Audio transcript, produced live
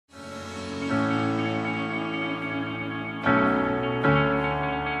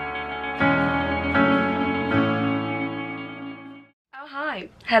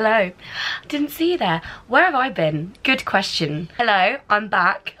Hello. Didn't see you there. Where have I been? Good question. Hello, I'm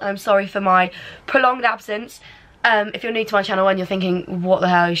back. I'm sorry for my prolonged absence. If you're new to my channel and you're thinking, what the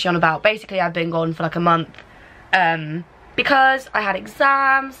hell is she on about? Basically, I've been gone for like a month because I had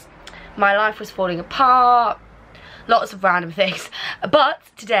exams, my life was falling apart, lots of random things. But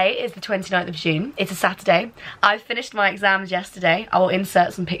today is the 29th of June. It's a Saturday. I finished my exams yesterday. I will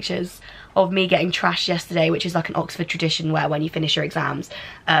insert some pictures of me getting trashed yesterday, which is like an Oxford tradition where when you finish your exams,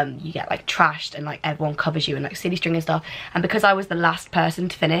 you get like trashed and like everyone covers you in like silly string and stuff. And because I was the last person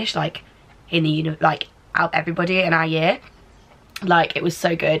to finish, like in the like out of everybody in our year, like it was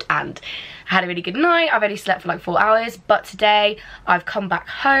so good and I had a really good night. I've only slept for like 4 hours, but today I've come back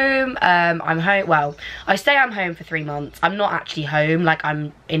home. I'm home, well, I say I'm home for 3 months. I'm not actually home, like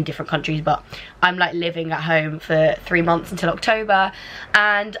I'm in different countries, but I'm like living at home for 3 months until October.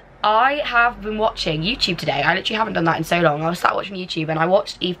 And I have been watching YouTube today. I literally haven't done that in so long. I was sat watching YouTube and I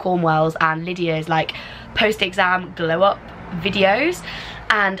watched Eve Cornwell's and Lydia's like post-exam glow up videos,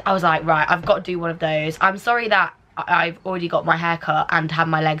 and I was like, right, I've got to do one of those. I'm sorry that I've already got my hair cut and had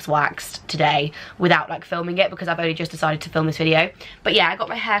my legs waxed today without like filming it, because I've only just decided to film this video. But yeah, I got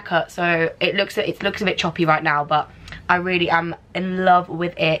my hair cut, so it looks a bit choppy right now, but I really am in love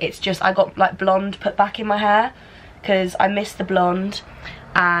with it. It's just, I got like blonde put back in my hair because I missed the blonde,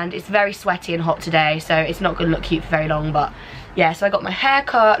 and it's very sweaty and hot today, so it's not gonna look cute for very long. But yeah, so I got my hair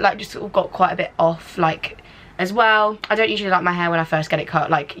cut, like just sort of got quite a bit off like as well. I don't usually like my hair when I first get it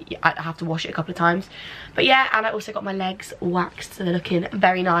cut, like I have to wash it a couple of times. But yeah, and I also got my legs waxed, so they're looking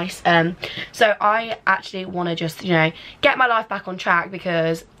very nice. So I actually want to just, you know, get my life back on track,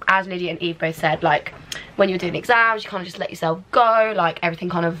 because as Lydia and Eve both said, like when you're doing exams, you kind of just let yourself go, like everything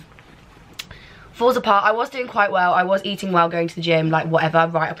kind of falls apart. I was doing quite well, I was eating well, going to the gym, like whatever,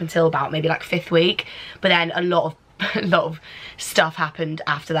 right up until about maybe like 5th week, but then a lot of stuff happened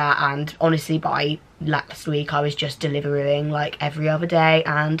after that, and honestly by last week I was just delivering like every other day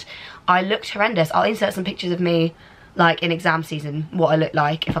and I looked horrendous. I'll insert some pictures of me like in exam season, what I looked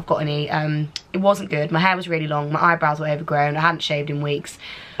like if I've got any. It wasn't good. My hair was really long, my eyebrows were overgrown, I hadn't shaved in weeks,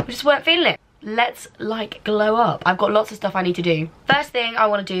 I just weren't feeling it. Let's like glow up. I've got lots of stuff I need to do. First thing I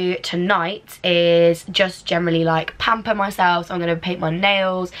want to do tonight is just generally like pamper myself. So I'm going to paint my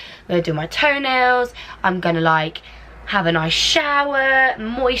nails, I'm going to do my toenails, I'm going to like have a nice shower,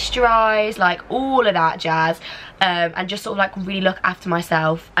 moisturize, like all of that jazz, and just sort of like really look after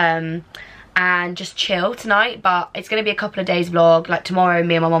myself, and just chill tonight. But it's going to be a couple of days vlog. Like tomorrow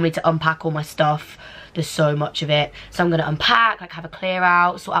me and my mum need to unpack all my stuff. There's so much of it, so I'm gonna unpack, like have a clear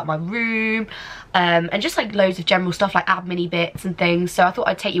out, sort out my room, and just like loads of general stuff like admin-y bits and things. So I thought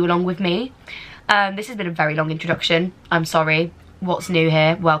I'd take you along with me. This has been a very long introduction, I'm sorry. What's new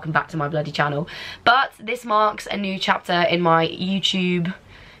here? Welcome back to my bloody channel. But this marks a new chapter in my YouTube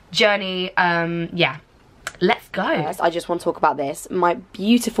journey. Yeah, let's go. I just want to talk about this. My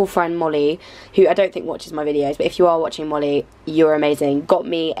beautiful friend Molly, who I don't think watches my videos, but if you are watching, Molly, you're amazing, got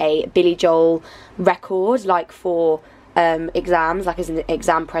me a Billy Joel record like for exams, like as an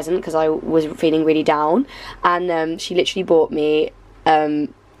exam present, because I was feeling really down, and she literally bought me a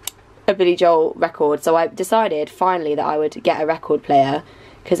Billy Joel record. So I decided finally that I would get a record player,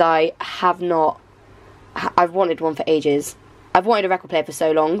 because I've wanted one for ages. I've wanted a record player for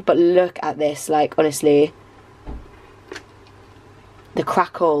so long, but look at this, like honestly, the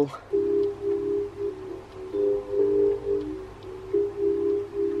crackle.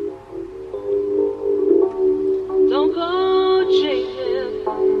 Don't go changing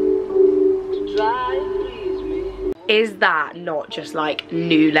to try and please me. Is that not just like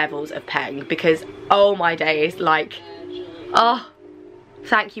new levels of peng? Because oh my days, like, oh,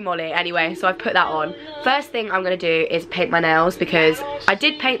 thank you Molly. Anyway, so I've put that on. First thing I'm gonna do is paint my nails, because I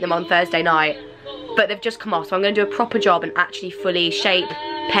did paint them on Thursday night, but they've just come off, so I'm going to do a proper job and actually fully shape,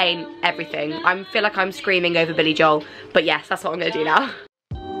 paint, everything. I feel like I'm screaming over Billy Joel, but yes, that's what I'm going to do now.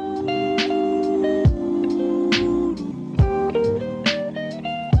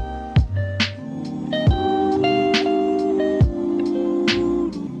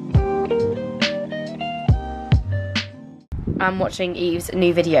 I'm watching Eve's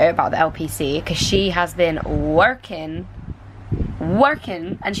new video about the LPC, because she has been working,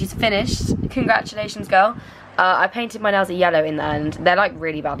 and she's finished. Congratulations, girl. I painted my nails a yellow in the end. They're like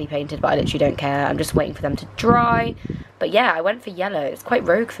really badly painted, but I literally don't care. I'm just waiting for them to dry. But yeah, I went for yellow. It's quite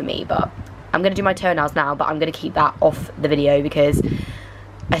rogue for me, but I'm gonna do my toenails now, but I'm gonna keep that off the video because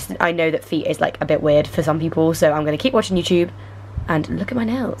I know that feet is like a bit weird for some people, so I'm gonna keep watching YouTube and look at my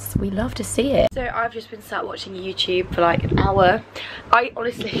nails. We love to see it. So I've just been sat watching YouTube for like an hour. I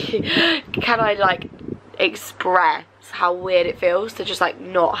honestly, can I like express how weird it feels to just like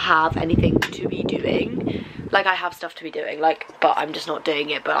not have anything to be doing. Like, I have stuff to be doing, like, but I'm just not doing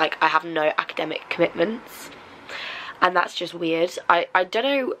it. But like, I have no academic commitments, and that's just weird. I don't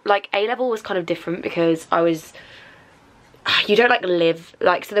know, like, A-level was kind of different because you don't like live,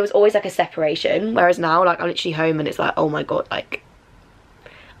 like, so there was always like a separation, whereas now like I'm literally home and it's like, oh my god, like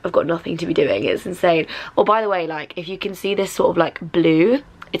I've got nothing to be doing. It's insane. Oh, by the way, like, if you can see this sort of like blue,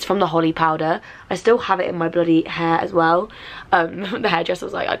 it's from the holly powder. I still have it in my bloody hair as well. The hairdresser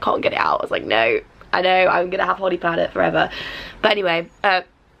was like, I can't get it out. I was like, no, I know, I'm gonna have holly powder forever. But anyway,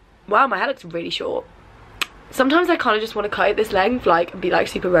 wow, my hair looks really short. Sometimes I kind of just want to cut it this length, like, and be like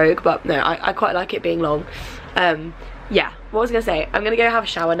super rogue, but no, I quite like it being long. Yeah, what was I gonna say? I'm gonna go have a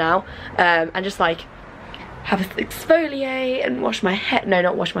shower now, and just like have a exfoliate and wash my hair. No,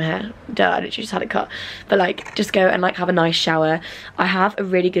 not wash my hair, duh, I literally just had it cut. But like, just go and like have a nice shower. I have a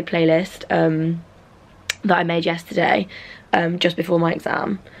really good playlist that I made yesterday, just before my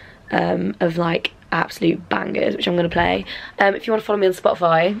exam, of like absolute bangers, which I'm gonna play. If you want to follow me on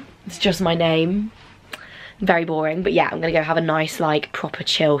Spotify, it's just my name. Very boring, but yeah, I'm gonna go have a nice like proper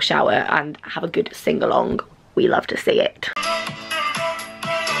chill shower and have a good sing-along. We love to see it.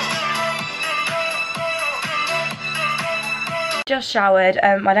 Just showered.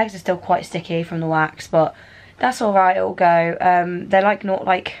 My legs are still quite sticky from the wax, but that's alright, it'll go. They're like not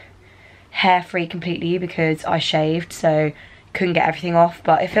like hair free completely because I shaved, so couldn't get everything off,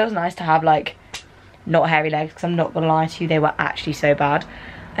 but it feels nice to have like not hairy legs, because I'm not gonna lie to you, they were actually so bad.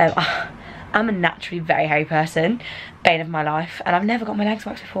 I'm a naturally very hairy person, bane of my life, and I've never got my legs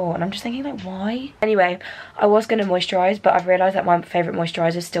waxed before, and I'm just thinking like, why? Anyway, I was gonna moisturise, but I've realised that my favourite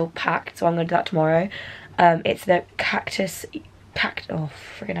moisturiser is still packed, so I'm gonna do that tomorrow. It's the Cactus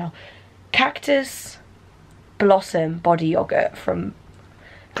Blossom Body Yogurt from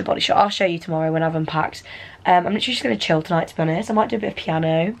the Body Shop. I'll show you tomorrow when I've unpacked. I'm literally just gonna chill tonight, to be honest. I might do a bit of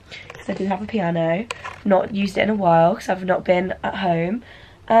piano, because I do have a piano. Not used it in a while, because I've not been at home.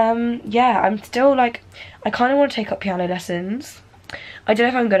 Yeah, I'm still like, I kind of want to take up piano lessons. I don't know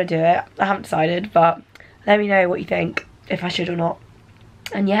if I'm going to do it, I haven't decided, but let me know what you think, if I should or not.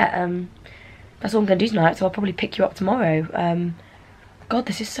 And yeah, that's all I'm going to do tonight, so I'll probably pick you up tomorrow. God,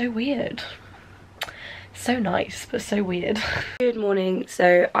 this is so weird. So nice, but so weird. Good morning.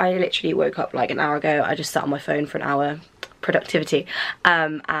 So I literally woke up like an hour ago. I just sat on my phone for an hour. Productivity.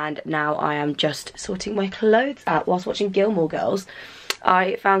 And now I am just sorting my clothes out whilst watching Gilmore Girls.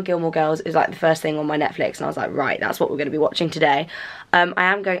 I found Gilmore Girls is like the first thing on my Netflix, and I was like, right, that's what we're going to be watching today. I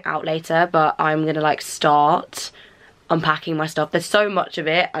am going out later, but I'm going to like start unpacking my stuff. There's so much of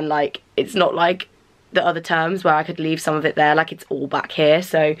it, and like, it's not like the other terms where I could leave some of it there, like it's all back here.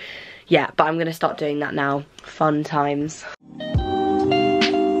 So yeah, but I'm going to start doing that now. Fun times.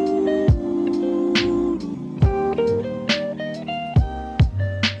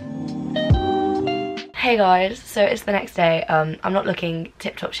 Hey guys, so it's the next day. I'm not looking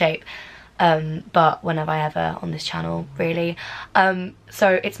tip-top shape, but when have I ever on this channel, really?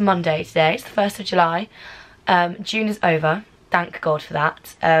 So it's Monday today, it's the 1st of July. June is over, thank God for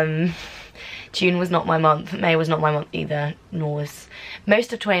that. June was not my month, May was not my month either, nor was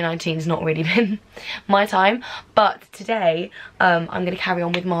most of 2019 has not really been my time. But today, I'm going to carry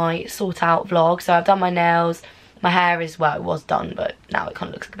on with my sort out vlog. So I've done my nails, my hair is, well, it was done, but now it kind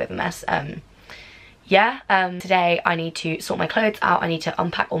of looks like a bit of a mess. Yeah, today I need to sort my clothes out, I need to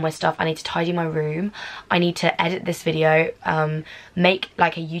unpack all my stuff, I need to tidy my room, I need to edit this video, make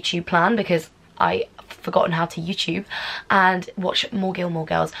like a YouTube plan because I've forgotten how to YouTube, and watch more Gilmore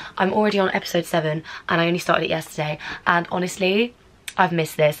Girls. I'm already on episode 7 and I only started it yesterday, and honestly, I've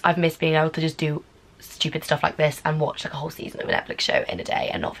missed this. I've missed being able to just do stupid stuff like this and watch like a whole season of a Netflix show in a day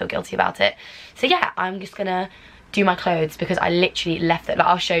and not feel guilty about it. So yeah, I'm just gonna do my clothes because I literally left it, like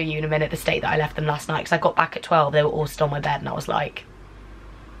I'll show you in a minute the state that I left them last night, because I got back at 12, they were all still on my bed, and I was like,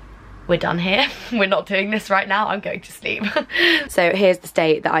 we're done here, we're not doing this right now, I'm going to sleep. So here's the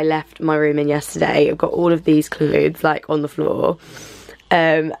state that I left my room in yesterday. I've got all of these clothes like on the floor,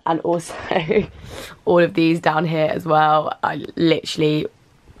 and also all of these down here as well. I literally,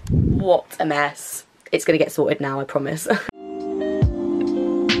 what a mess. It's gonna get sorted now, I promise.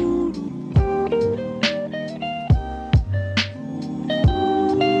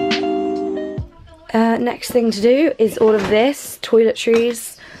 Next thing to do is all of this,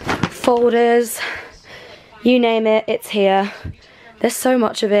 toiletries, folders, you name it, it's here. There's so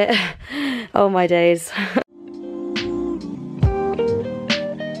much of it. Oh my days.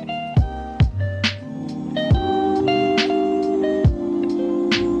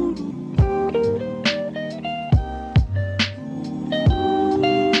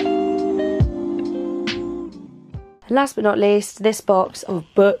 last but not least, this box of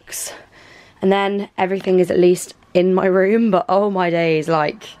books. And then everything is at least in my room, but oh my days,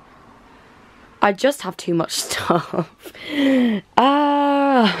 like, I just have too much stuff. Hey,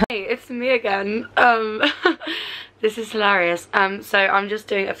 it's me again. This is hilarious. So I'm just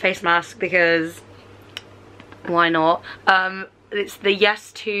doing a face mask because why not? It's the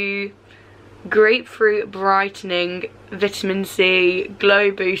Yes To Grapefruit Brightening Vitamin C Glow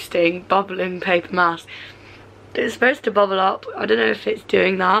Boosting Bubbling Paper Mask. It's supposed to bubble up. I don't know if it's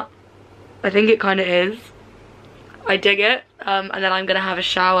doing that. I think it kind of is. I dig it. And then I'm gonna have a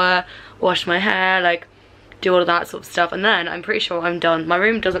shower, wash my hair, like do all of that sort of stuff, and then I'm pretty sure I'm done. My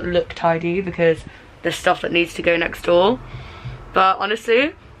room doesn't look tidy because there's stuff that needs to go next door, but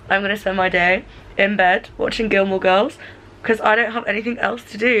honestly I'm gonna spend my day in bed watching Gilmore Girls because I don't have anything else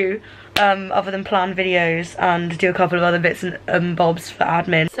to do other than plan videos and do a couple of other bits and bobs for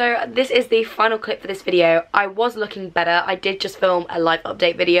admin. So this is the final clip for this video. I was looking better. I did just film a life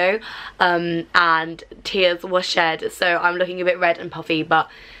update video and tears were shed, so I'm looking a bit red and puffy, but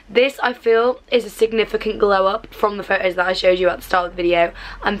this I feel is a significant glow up from the photos that I showed you at the start of the video.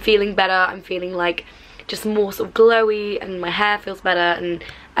 I'm feeling better. I'm feeling like just more sort of glowy, and my hair feels better and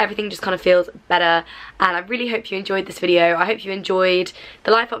everything just kind of feels better. And I really hope you enjoyed this video. I hope you enjoyed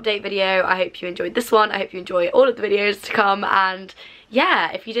the life update video. I hope you enjoyed this one. I hope you enjoy all of the videos to come, and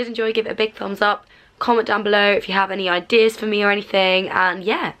yeah, if you did enjoy, give it a big thumbs up, comment down below if you have any ideas for me or anything, and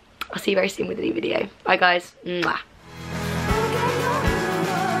yeah, I'll see you very soon with a new video. Bye guys. Mwah.